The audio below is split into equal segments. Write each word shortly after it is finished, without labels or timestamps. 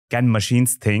can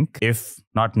machines think? If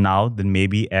not now, then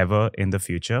maybe ever in the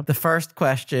future? The first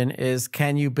question is,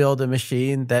 can you build a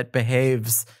machine that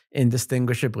behaves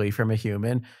indistinguishably from a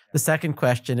human? The second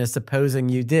question is, supposing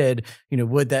you did,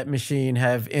 would that machine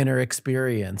have inner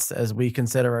experience as we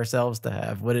consider ourselves to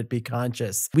have? Would it be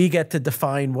conscious? We get to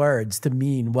define words to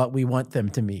mean what we want them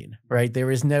to mean, right?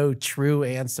 There is no true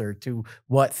answer to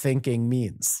what thinking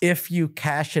means. If you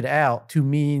cash it out to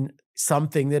mean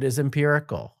something that is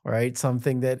empirical, right?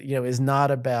 Something that, is not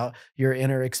about your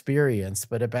inner experience,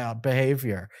 but about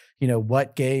behavior.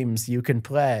 What games you can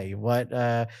play, what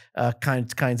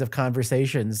kinds of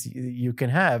conversations you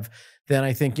can have. Then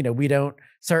I think, we don't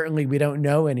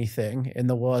know anything in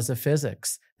the laws of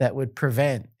physics that would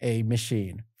prevent a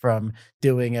machine from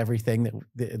doing everything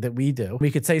that we do.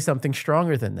 We could say something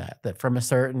stronger than that from a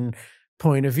certain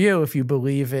point of view, if you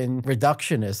believe in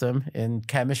reductionism in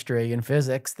chemistry and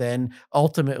physics, then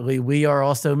ultimately we are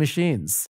also machines.